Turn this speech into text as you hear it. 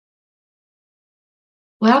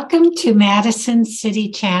Welcome to Madison City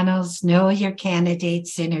Channel's Know Your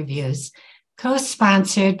Candidates interviews,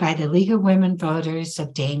 co-sponsored by the League of Women Voters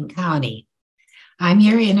of Dane County. I'm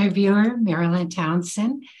your interviewer, Marilyn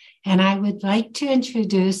Townsend, and I would like to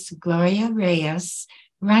introduce Gloria Reyes,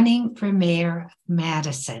 running for Mayor of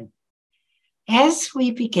Madison. As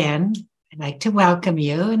we begin, I'd like to welcome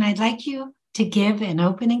you, and I'd like you to give an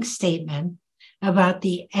opening statement about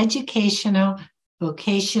the educational,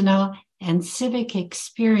 vocational, and civic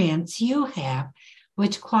experience you have,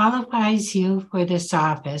 which qualifies you for this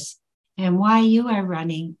office, and why you are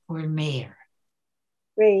running for mayor.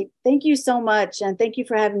 Great. Thank you so much. And thank you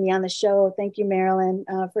for having me on the show. Thank you, Marilyn,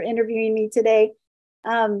 for interviewing me today.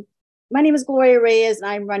 My name is Gloria Reyes, and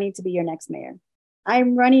I'm running to be your next mayor.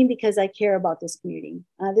 I'm running because I care about this community.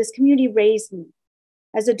 This community raised me.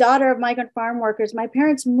 As a daughter of migrant farm workers, my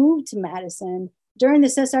parents moved to Madison during the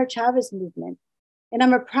Cesar Chavez movement. And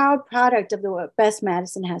I'm a proud product of the best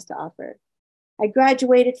Madison has to offer. I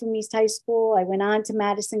graduated from East High School. I went on to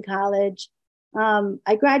Madison College.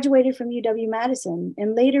 I graduated from UW-Madison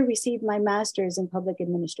and later received my master's in public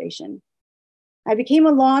administration. I became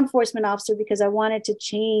a law enforcement officer because I wanted to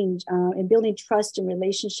change in building trust and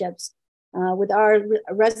relationships with our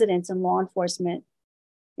residents and law enforcement.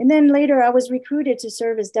 And then later I was recruited to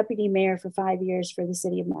serve as deputy mayor for 5 years for the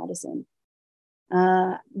city of Madison.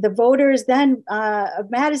 The voters then of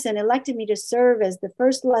Madison elected me to serve as the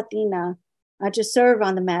first Latina to serve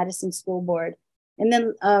on the Madison School Board. And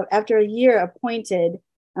then after a year appointed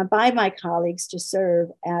by my colleagues to serve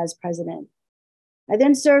as president. I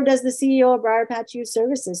then served as the CEO of Briar Patch Youth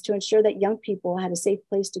Services to ensure that young people had a safe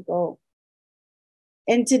place to go.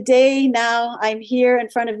 And today, now I'm here in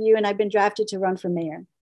front of you and I've been drafted to run for mayor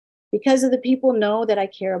because of the people know that I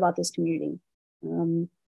care about this community.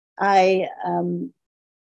 I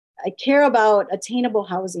care about attainable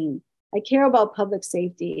housing. I care about public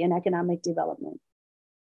safety and economic development.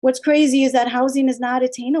 What's crazy is that housing is not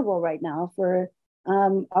attainable right now for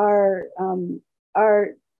our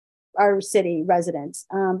city residents.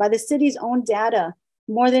 By the city's own data,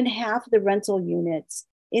 more than half the rental units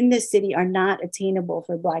in this city are not attainable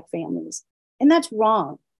for Black families. And that's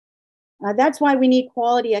wrong. That's why we need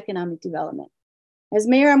quality economic development. As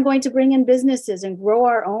mayor, I'm going to bring in businesses and grow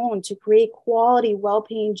our own to create quality,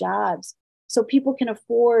 well-paying jobs so people can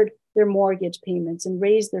afford their mortgage payments and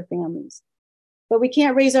raise their families. But we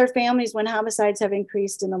can't raise our families when homicides have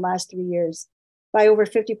increased in the last 3 years by over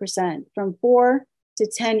 50%, from 4 to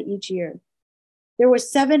 10 each year. There were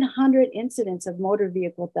 700 incidents of motor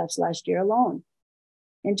vehicle thefts last year alone.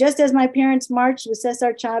 And just as my parents marched with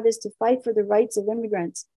Cesar Chavez to fight for the rights of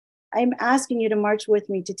immigrants, I'm asking you to march with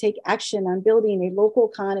me to take action on building a local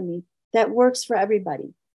economy that works for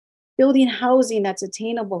everybody, building housing that's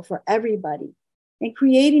attainable for everybody, and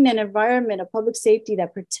creating an environment of public safety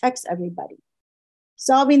that protects everybody.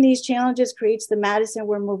 Solving these challenges creates the Madison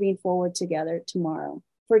we're moving forward together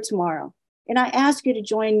for tomorrow. And I ask you to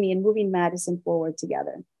join me in moving Madison forward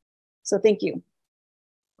together. So thank you.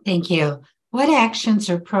 Thank you. What actions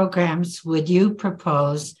or programs would you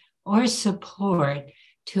propose or support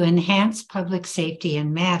to enhance public safety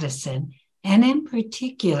in Madison? And in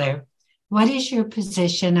particular, what is your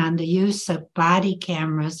position on the use of body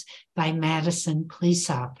cameras by Madison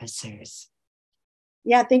police officers?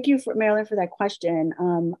 Yeah, thank you, Marilyn, for that question.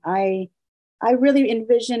 I really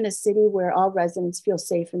envision a city where all residents feel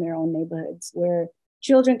safe in their own neighborhoods, where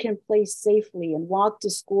children can play safely and walk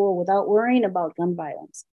to school without worrying about gun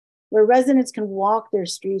violence, where residents can walk their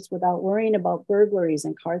streets without worrying about burglaries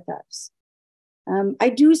and car thefts. I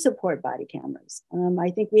do support body cameras. I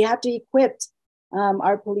think we have to equip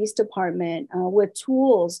our police department with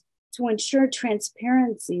tools to ensure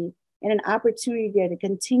transparency and an opportunity to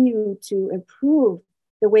continue to improve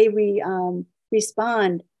the way we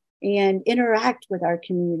respond and interact with our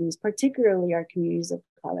communities, particularly our communities of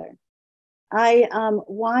color. I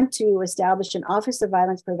want to establish an Office of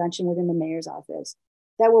Violence Prevention within the mayor's office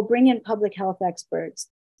that will bring in public health experts,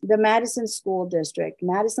 the Madison School District,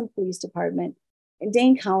 Madison Police Department, and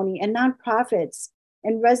Dane County, and nonprofits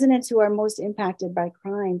and residents who are most impacted by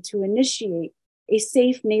crime to initiate a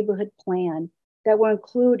safe neighborhood plan that will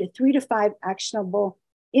include 3 to 5 actionable,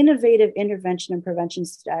 innovative intervention and prevention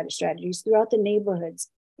strategies throughout the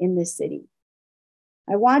neighborhoods in this city.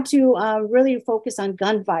 I want to really focus on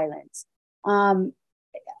gun violence.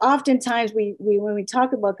 Oftentimes, when we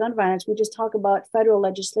talk about gun violence, we just talk about federal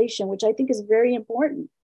legislation, which I think is very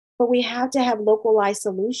important. But we have to have localized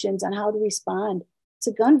solutions on how to respond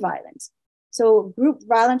to gun violence. So group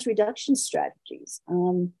violence reduction strategies,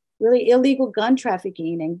 really illegal gun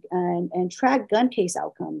trafficking and track gun case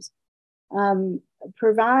outcomes.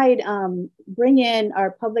 bring in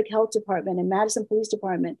our public health department and Madison Police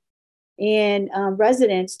Department and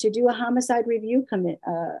residents to do a homicide review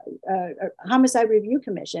commission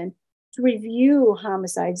to review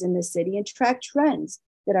homicides in the city and track trends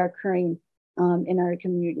that are occurring in our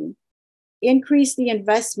community. Increase the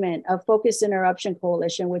investment of Focused Interruption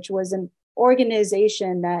Coalition, which was an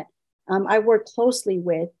organization that I worked closely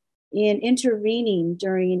with in intervening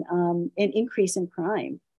during an increase in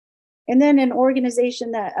crime. And then an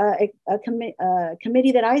organization that a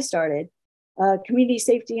committee that I started, a community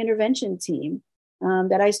safety intervention team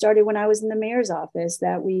that I started when I was in the mayor's office,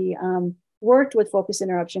 that we worked with Focused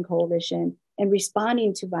Interruption Coalition and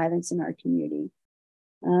responding to violence in our community.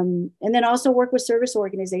 And then also work with service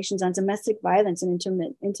organizations on domestic violence and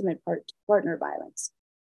intimate partner violence.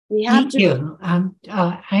 We have Thank you.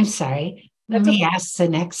 I'm sorry. Let me ask the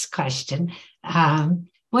next question.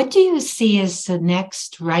 What do you see as the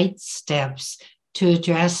next right steps to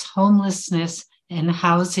address homelessness and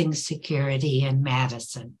housing security in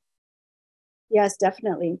Madison? Yes,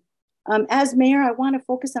 definitely. As mayor, I want to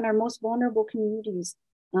focus on our most vulnerable communities,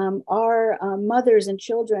 our mothers and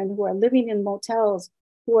children who are living in motels,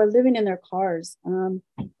 who are living in their cars.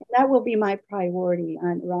 That will be my priority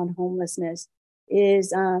around homelessness,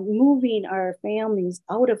 is moving our families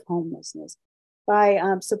out of homelessness by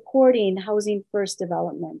supporting housing first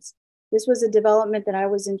developments. This was a development that I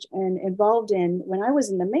was involved in when I was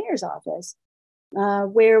in the mayor's office,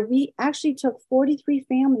 where we actually took 43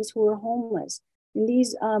 families who were homeless. And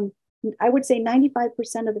these, I would say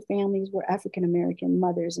 95% of the families were African-American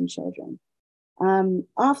mothers and children,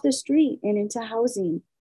 off the street and into housing.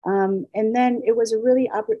 And then it was a really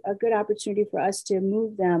a good opportunity for us to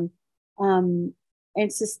move them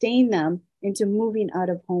and sustain them into moving out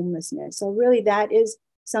of homelessness. So really that is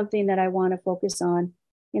something that I want to focus on.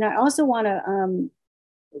 And I also want to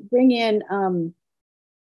bring in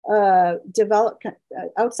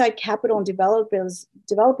outside capital and developers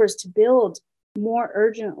to build more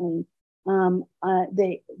urgently.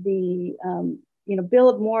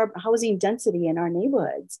 Build more housing density in our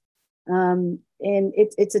neighborhoods. And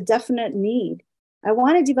it's a definite need. I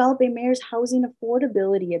want to develop a mayor's housing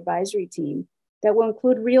affordability advisory team that will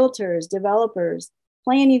include realtors, developers,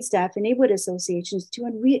 planning staff, and neighborhood associations to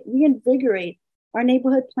reinvigorate our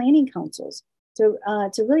neighborhood planning councils to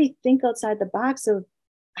really think outside the box of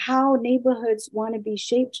how neighborhoods want to be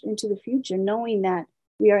shaped into the future, knowing that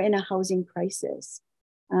we are in a housing crisis.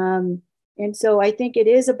 And so I think it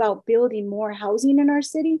is about building more housing in our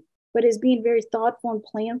city, but is being very thoughtful and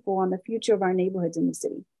planful on the future of our neighborhoods in the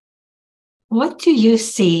city. What do you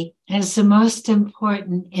see as the most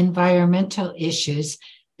important environmental issues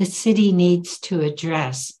the city needs to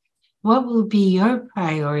address? What will be your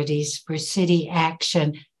priorities for city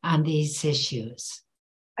action on these issues?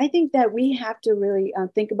 I think that we have to really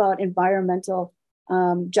think about environmental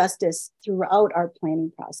justice throughout our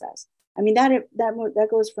planning process. I mean, that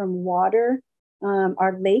goes from water,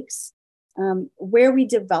 our lakes, where we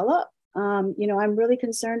develop. I'm really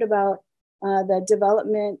concerned about the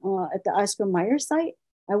development at the Oscar Mayer site.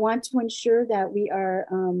 I want to ensure that we are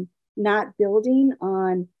not building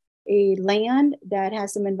on a land that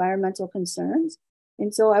has some environmental concerns.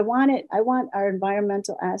 And so I want our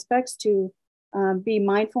environmental aspects to be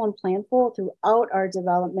mindful and planful throughout our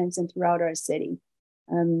developments and throughout our city.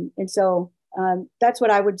 So that's what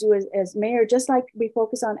I would do as mayor. Just like we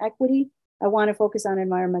focus on equity, I want to focus on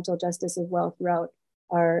environmental justice as well throughout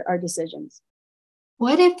our decisions.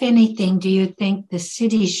 What, if anything, do you think the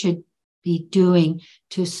city should be doing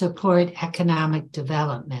to support economic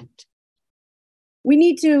development? We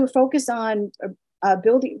need to focus on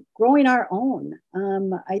growing our own.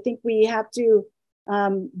 I think we have to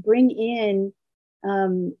bring in,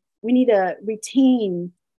 we need to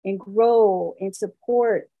retain and grow and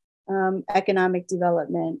support economic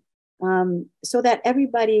development so that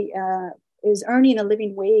everybody is earning a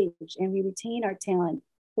living wage and we retain our talent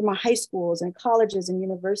from our high schools and colleges and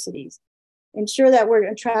universities. Ensure that we're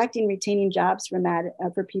attracting, retaining jobs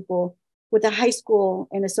for people with a high school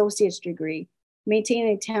and associate's degree,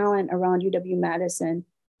 maintaining talent around UW-Madison,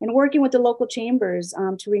 and working with the local chambers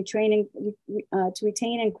to retain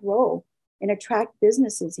and grow and attract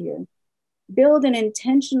businesses here. Build an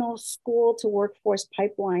intentional school to workforce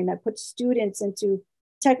pipeline that puts students into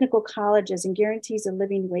technical colleges and guarantees a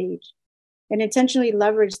living wage, and intentionally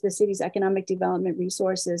leverage the city's economic development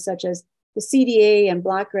resources such as the CDA and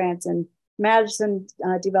block grants and Madison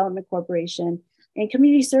Development Corporation and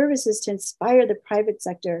community services to inspire the private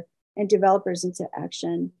sector and developers into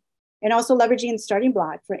action. And also leveraging Starting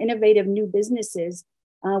Block for innovative new businesses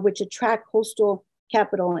which attract coastal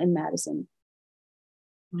capital in Madison.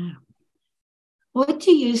 Wow. What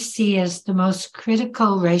do you see as the most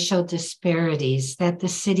critical racial disparities that the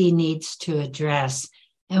city needs to address?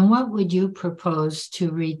 And what would you propose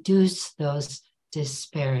to reduce those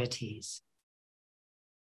disparities?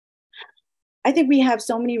 I think we have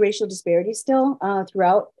so many racial disparities still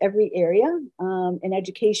throughout every area in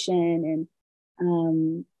education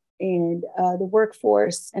and the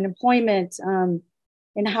workforce and employment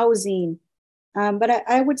and housing. But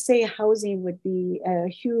I would say housing would be a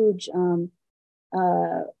huge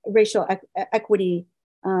racial equity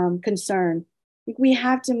concern. I think we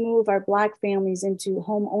have to move our Black families into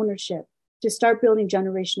home ownership to start building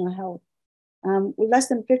generational health. Less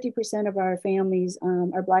than 50% of our families,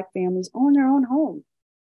 our Black families, own their own home.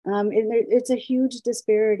 And it's a huge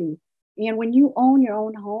disparity. And when you own your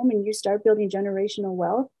own home and you start building generational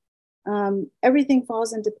wealth, everything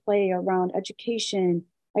falls into play around education,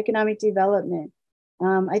 economic development.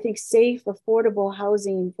 I think safe, affordable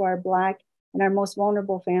housing for our Black and our most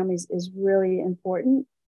vulnerable families is really important.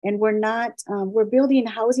 And we're building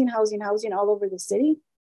housing all over the city,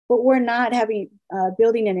 but we're not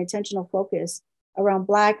building an intentional focus around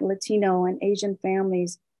Black, Latino, and Asian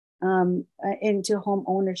families into home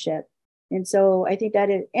ownership. And so I think that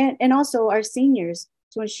and also our seniors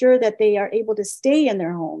to ensure that they are able to stay in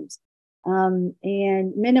their homes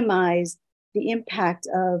and minimize the impact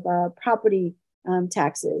of property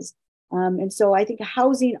taxes. And so I think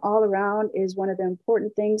housing all around is one of the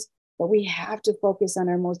important things, but we have to focus on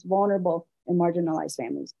our most vulnerable and marginalized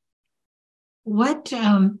families. What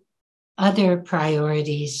other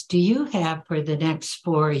priorities do you have for the next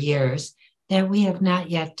 4 years that we have not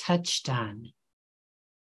yet touched on?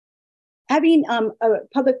 Having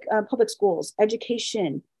public schools,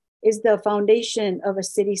 education is the foundation of a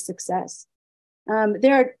city's success.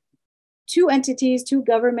 There are two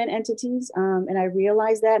government entities, and I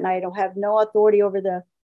realize that, and I don't have no authority over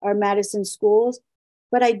our Madison schools,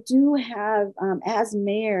 but I do have, as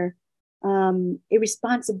mayor, a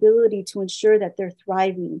responsibility to ensure that they're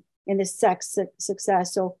thriving in the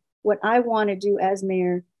success. So what I want to do as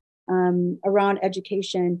mayor around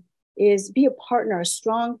education is be a partner, a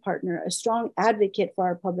strong advocate for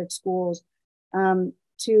our public schools,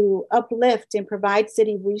 to uplift and provide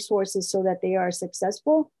city resources so that they are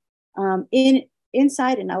successful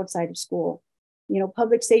inside and outside of school.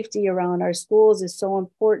 Public safety around our schools is so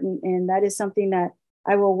important, and that is something that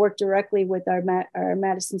I will work directly with our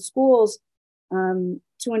Madison schools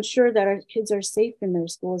to ensure that our kids are safe in their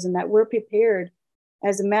schools and that we're prepared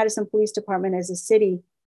as a Madison Police Department, as a city,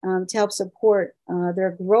 to help support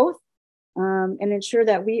their growth and ensure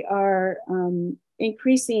that we are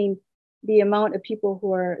increasing the amount of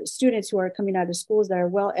students who are coming out of schools that are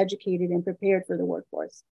well educated and prepared for the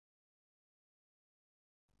workforce.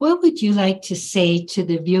 What would you like to say to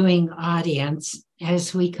the viewing audience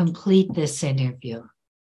as we complete this interview?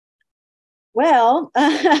 Well,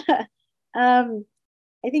 I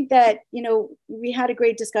think that, we had a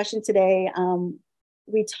great discussion today.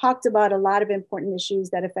 We talked about a lot of important issues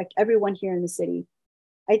that affect everyone here in the city.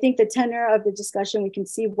 I think the tenor of the discussion, we can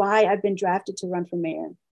see why I've been drafted to run for mayor.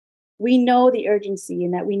 We know the urgency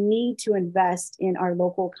and that we need to invest in our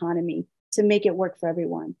local economy to make it work for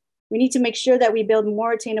everyone. We need to make sure that we build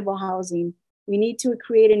more attainable housing. We need to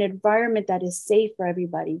create an environment that is safe for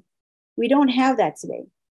everybody. We don't have that today,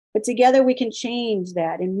 but together we can change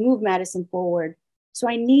that and move Madison forward. So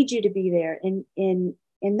I need you to be there.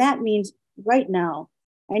 And that means right now,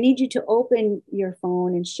 I need you to open your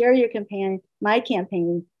phone and share your campaign,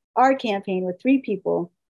 our campaign with 3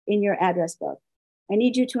 people in your address book. I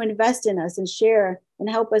need you to invest in us and share and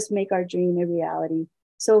help us make our dream a reality.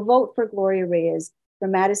 So vote for Gloria Reyes for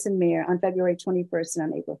Madison Mayor on February 21st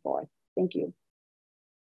and on April 4th. Thank you.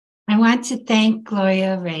 I want to thank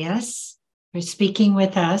Gloria Reyes for speaking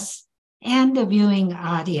with us and the viewing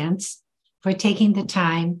audience for taking the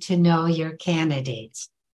time to know your candidates.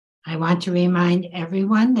 I want to remind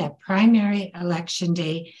everyone that primary election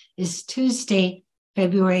day is Tuesday,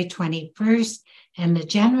 February 21st, and the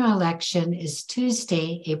general election is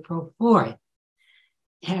Tuesday, April 4th.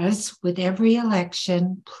 As with every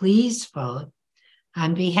election, please vote.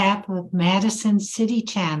 On behalf of Madison City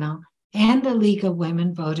Channel and the League of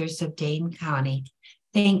Women Voters of Dane County,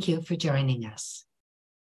 thank you for joining us.